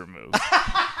penis removed.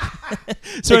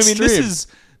 So I mean,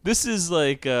 this is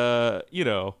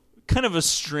kind of a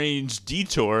strange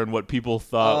detour in what people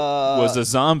thought was a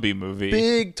zombie movie.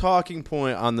 Big talking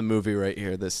point on the movie right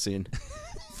here, this scene.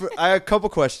 I have a couple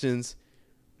questions.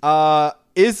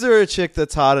 Is there a chick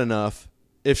that's hot enough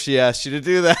if she asked you to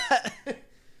do that?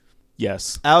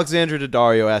 Yes. Alexandra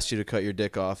Daddario asked you to cut your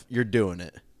dick off. You're doing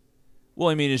it. Well,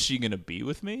 I mean, is she going to be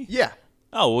with me? Yeah.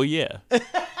 Oh, well, yeah.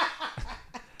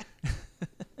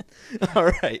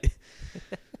 All right.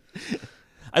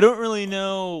 I don't really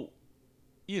know,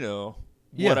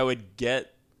 what I would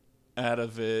get out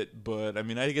of it, but I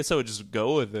mean, I guess I would just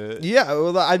go with it. Yeah,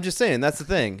 well, I'm just saying, that's the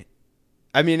thing.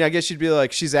 I mean, I guess you'd be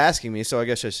like, she's asking me, so I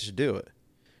guess I should do it.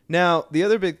 Now, the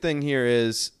other big thing here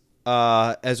is,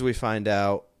 as we find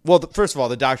out, well, first of all,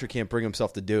 the doctor can't bring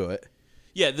himself to do it.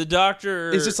 Yeah, the doctor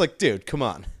is just like, dude, come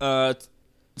on.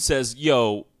 Says,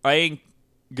 yo, I ain't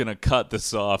gonna cut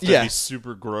this off. That'd be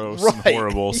super gross and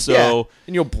horrible. So,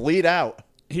 and you'll bleed out.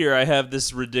 Here, I have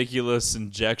this ridiculous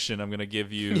injection I'm gonna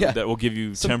give you that will give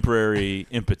you temporary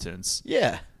impotence.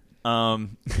 Yeah.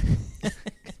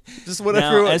 Just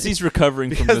whatever. Now, as he's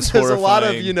recovering from this horrifying... There's a lot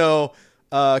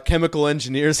of, chemical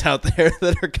engineers out there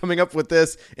that are coming up with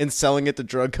this and selling it to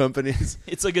drug companies.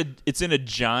 It's in a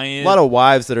giant... A lot of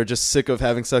wives that are just sick of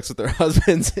having sex with their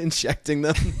husbands injecting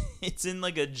them. It's in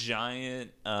a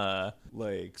giant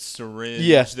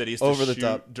syringe that he's to over the shoot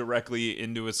top directly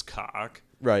into his cock.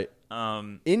 Right.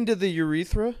 Into the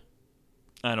urethra?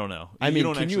 I don't know. I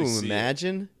mean, can you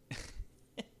imagine?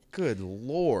 Good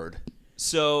Lord.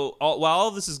 So while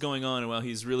all this is going on, and while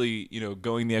he's really,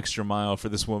 going the extra mile for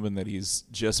this woman that he's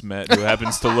just met, who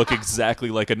happens to look exactly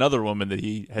like another woman that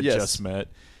he had just met,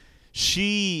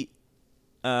 she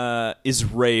is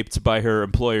raped by her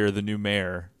employer, the new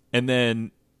mayor, and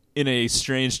then, in a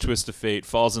strange twist of fate,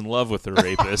 falls in love with the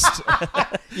rapist.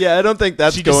 Yeah, I don't think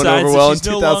that's going over well in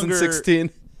 2016. No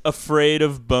longer afraid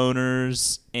of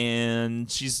boners,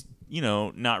 and she's,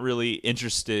 not really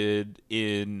interested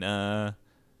in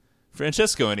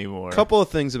Francesco anymore. Couple of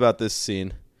things about this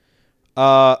scene.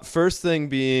 First thing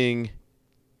being,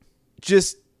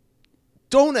 just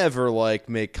don't ever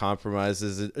make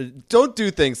compromises. Don't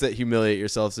do things that humiliate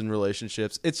yourselves in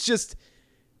relationships. It's just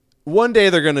one day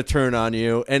they're going to turn on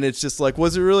you, and it's just like,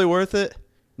 was it really worth it?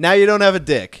 Now you don't have a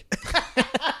dick.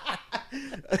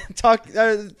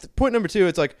 Point number 2,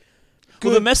 it's like,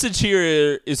 well, the message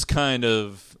here is kind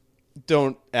of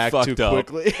don't act too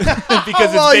quickly.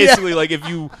 Because it's basically like if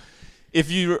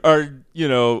you are,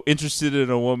 interested in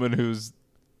a woman who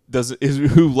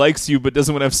likes you but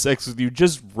doesn't want to have sex with you,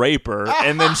 just rape her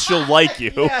and then she'll like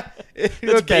you.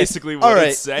 That's basically what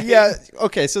it's saying. Yeah.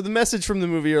 Okay. So the message from the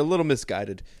movie are a little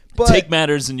misguided. But take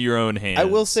matters into your own hands. I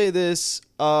will say this: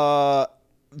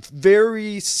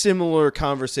 very similar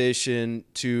conversation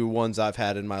to ones I've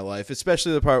had in my life,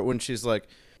 especially the part when she's like,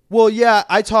 "Well, yeah,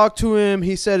 I talked to him.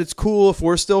 He said it's cool if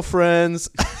we're still friends."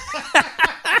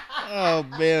 Oh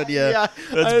man, yeah.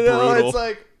 That's brutal. It's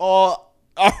like, oh,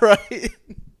 all right.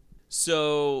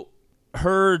 So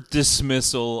her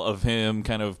dismissal of him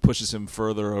kind of pushes him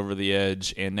further over the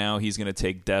edge, and now he's going to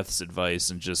take Death's advice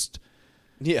and just,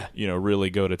 really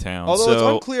go to town. Although it's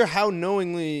unclear how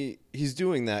knowingly he's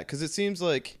doing that, because it seems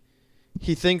like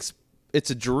he thinks it's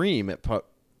a dream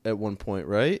at one point,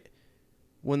 right?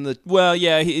 Well,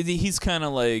 yeah, he's kind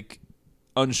of like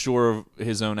unsure of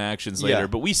his own actions later,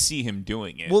 but we see him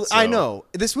doing it. Well, so. I know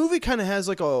this movie kind of has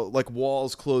like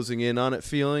walls closing in on it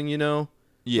feeling, you know?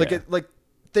 Yeah. Like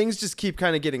things just keep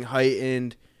kind of getting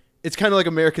heightened. It's kind of like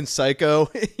American Psycho,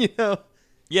 you know?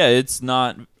 Yeah, it's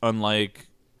not unlike,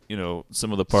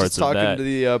 some of the parts just of that. Talking to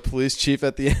the police chief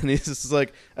at the end, he's just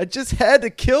like, I just had to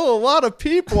kill a lot of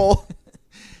people.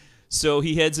 So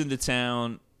he heads into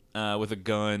town with a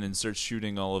gun and starts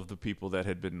shooting all of the people that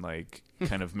had been like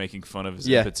kind of making fun of his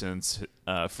impotence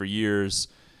for years.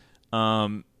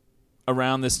 Around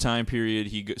this time period,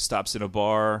 he stops in a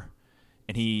bar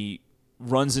and he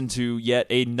runs into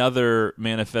yet another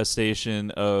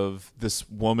manifestation of this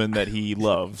woman that he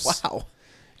loves. Wow.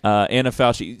 Anna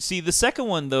Fauci. See, the second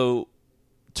one, though,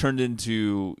 turned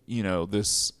into,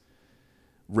 this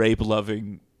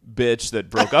rape-loving bitch that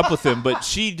broke up with him, but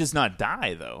she does not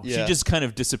die, though. Yeah. She just kind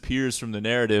of disappears from the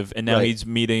narrative, and now he's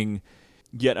meeting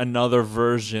yet another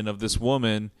version of this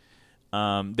woman.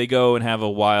 They go and have a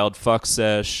wild fuck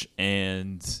sesh,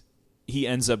 and he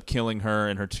ends up killing her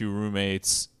and her two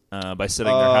roommates by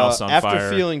setting their house on after fire.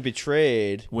 After feeling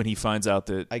betrayed. When he finds out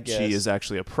that she is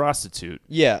actually a prostitute.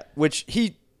 Yeah, which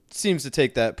he seems to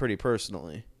take that pretty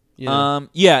personally.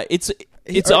 Yeah, it's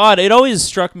odd. It always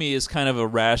struck me as kind of a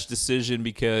rash decision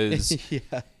because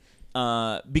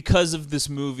because of this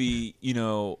movie,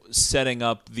 setting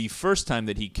up the first time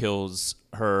that he kills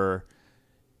her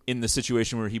in the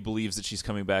situation where he believes that she's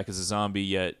coming back as a zombie,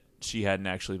 yet she hadn't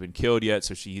actually been killed yet,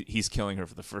 so he's killing her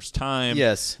for the first time.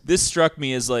 Yes. This struck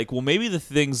me as like, well, maybe the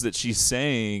things that she's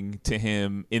saying to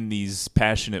him in these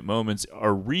passionate moments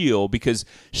are real because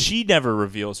she never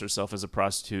reveals herself as a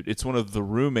prostitute. It's one of the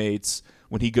roommates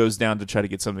when he goes down to try to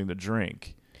get something to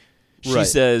drink. She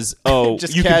says, oh,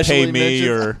 you can pay me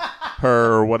or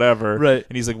her or whatever. Right.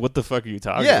 And he's like, what the fuck are you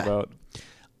talking about?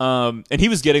 And he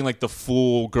was getting like the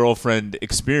full girlfriend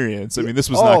experience. I mean,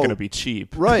 this was not going to be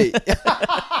cheap. Right.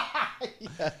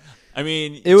 I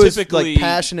mean, it was typically, like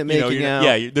passionate making out.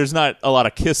 Yeah, there's not a lot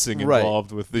of kissing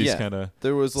involved with these kind of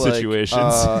there was situations.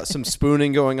 Like, some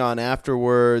spooning going on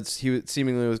afterwards. He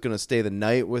seemingly was going to stay the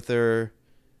night with her.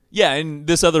 Yeah, and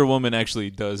this other woman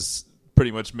actually does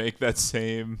pretty much make that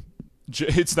same...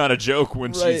 It's not a joke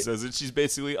when she says it. She's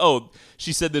basically,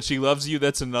 she said that she loves you.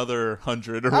 That's another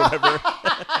 100 or whatever.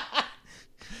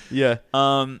 Yeah.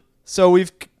 So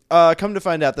we've come to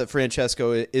find out that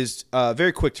Francesco is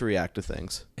very quick to react to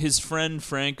things. His friend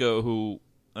Franco, who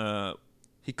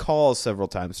he calls several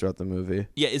times throughout the movie.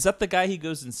 Yeah, is that the guy he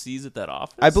goes and sees at that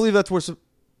office? I believe that's where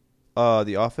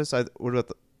the office. What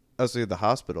about I was thinking the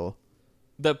hospital.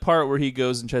 That part where he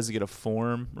goes and tries to get a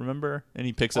form, remember? And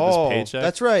he picks up his paycheck.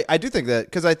 That's right. I do think that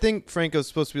because I think Franco's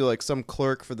supposed to be like some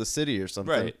clerk for the city or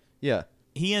something. Right. Yeah.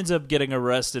 He ends up getting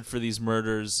arrested for these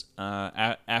murders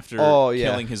after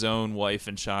killing his own wife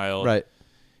and child. Right.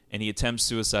 And he attempts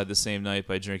suicide the same night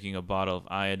by drinking a bottle of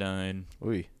iodine.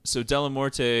 Oy. So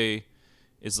Dellamorte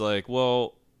is like,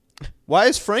 well... Why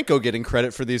is Franco getting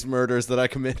credit for these murders that I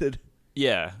committed?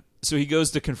 Yeah. So he goes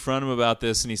to confront him about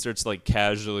this, and he starts like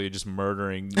casually just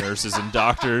murdering nurses and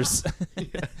doctors.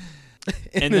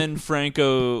 And then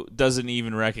Franco doesn't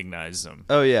even recognize him.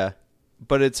 Oh, yeah.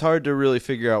 But it's hard to really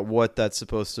figure out what that's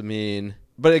supposed to mean.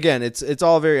 But again, it's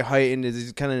all very heightened.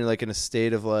 He's kind of like in a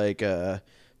state of like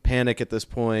panic at this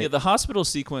point. Yeah, the hospital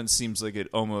sequence seems like it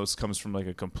almost comes from like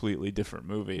a completely different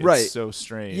movie. It's right. so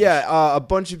strange. Yeah, a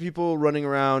bunch of people running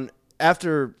around.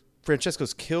 After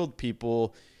Francesco's killed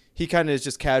people, he kind of is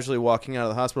just casually walking out of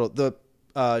the hospital.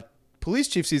 The police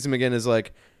chief sees him again, is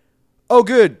like, oh,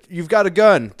 good, you've got a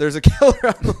gun. There's a killer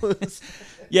on the loose.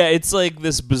 Yeah, it's like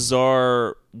this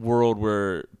bizarre world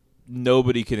where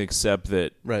nobody can accept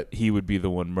that he would be the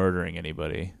one murdering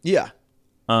anybody. Yeah.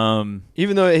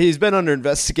 Even though he's been under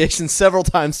investigation several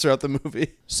times throughout the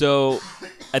movie. So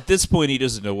at this point, he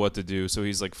doesn't know what to do. So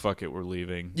he's like, fuck it, we're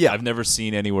leaving. Yeah. I've never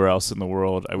seen anywhere else in the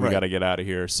world. We got to get out of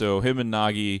here. So him and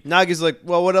Nagi's like,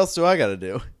 well, what else do I got to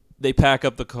do? They pack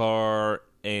up the car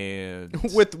and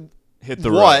hit the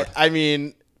road. What? I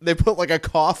mean, they put like a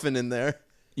coffin in there.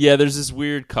 Yeah, there's this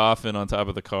weird coffin on top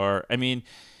of the car. I mean,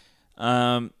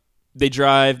 they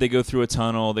drive, they go through a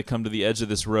tunnel, they come to the edge of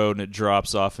this road, and it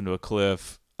drops off into a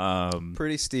cliff.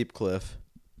 Pretty steep cliff.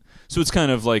 So it's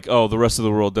kind of like, the rest of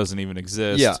the world doesn't even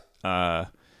exist. Yeah.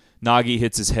 Nagi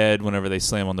hits his head whenever they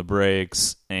slam on the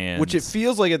brakes. Which it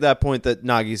feels like at that point that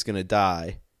Nagi's going to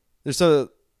die.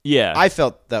 Yeah. I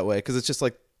felt that way, because it's just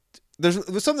like,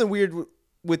 there's something weird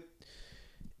with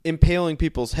impaling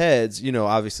people's heads,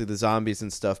 obviously the zombies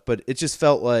and stuff, but it just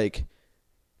felt like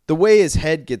the way his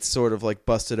head gets sort of like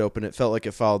busted open, it felt like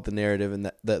it followed the narrative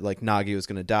and that like Nagi was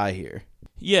going to die here.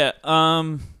 Yeah,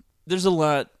 there's a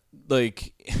lot,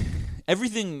 like,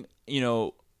 everything,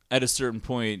 at a certain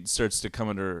point starts to come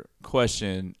under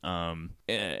question,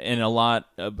 and a lot,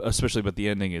 especially about the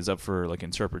ending, is up for, like,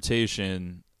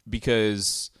 interpretation,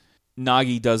 because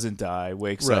Nagi doesn't die,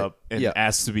 wakes up, and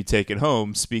asks to be taken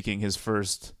home, speaking his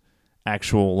first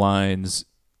actual lines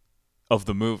of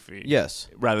the movie. Yes.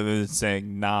 Rather than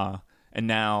saying, nah. And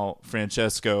now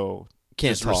Francesco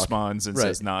just responds and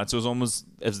says, nah. So it's almost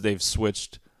as they've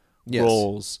switched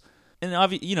roles. And,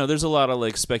 there's a lot of,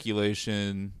 like,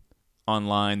 speculation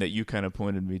online that you kind of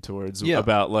pointed me towards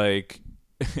about, like,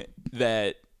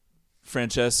 that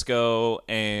Francesco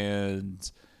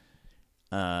and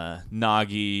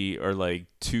Nagi are, like,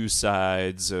 two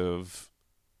sides of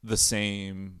the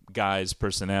same guy's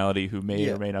personality who may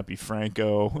or may not be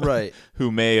Franco. Right.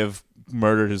 Who may have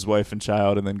murdered his wife and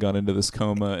child and then gone into this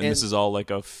coma, and this is all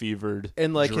like a fevered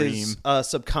and like dream. His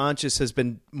subconscious has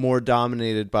been more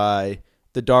dominated by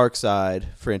the dark side,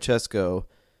 Francesco,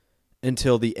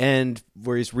 until the end,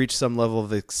 where he's reached some level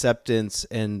of acceptance,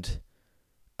 and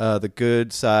the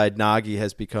good side, Nagi,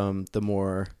 has become the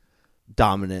more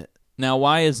dominant. Now,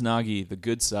 why is Nagi the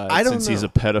good side? I don't since know. He's a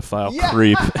pedophile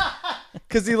creep.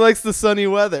 Because he likes the sunny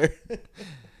weather.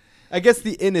 I guess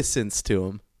the innocence to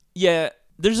him. Yeah,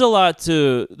 there's a lot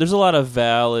of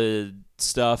valid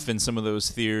stuff in some of those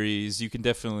theories. You can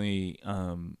definitely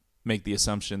make the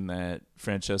assumption that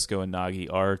Francesco and Nagi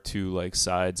are two, like,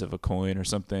 sides of a coin or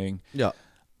something. Yeah.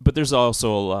 But there's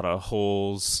also a lot of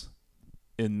holes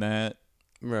in that.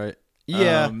 Right.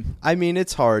 Yeah. I mean,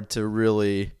 it's hard to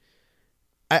really...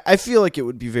 I feel like it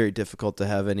would be very difficult to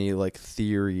have any, like,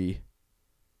 theory...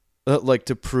 like,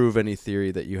 to prove any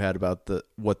theory that you had about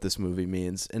what this movie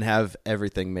means and have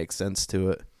everything make sense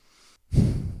to it.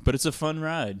 But it's a fun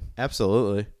ride.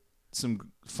 Absolutely.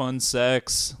 Some fun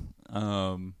sex.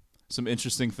 Some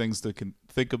interesting things to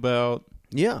think about.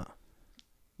 Yeah.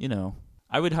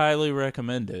 I would highly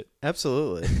recommend it.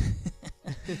 Absolutely.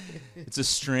 It's a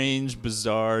strange,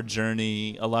 bizarre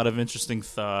journey. A lot of interesting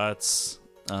thoughts.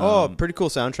 Pretty cool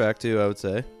soundtrack, too, I would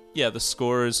say. Yeah, the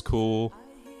score is cool.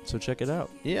 So check it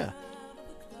out. Yeah.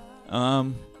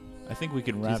 I think we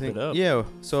can wrap it up. Yeah.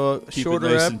 So Keep shorter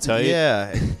it nice and tight.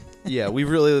 Yeah. Yeah, we've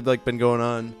really, like, been going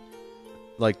on,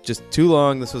 like, just too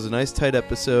long. This was a nice tight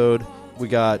episode. We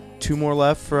got 2 more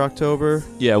left for October.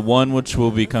 Yeah, one which will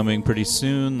be coming pretty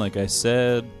soon, like I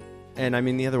said. And I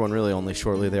mean, the other one really only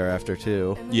shortly thereafter,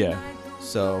 too. Yeah.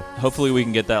 So hopefully we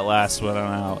can get that last one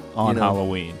out on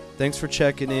Halloween. Thanks for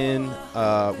checking in.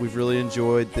 We've really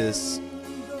enjoyed this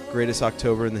greatest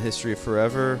October in the history of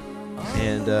forever.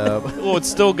 And well, it's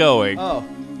still going. Oh.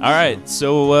 All right.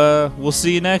 So we'll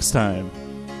see you next time.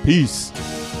 Peace.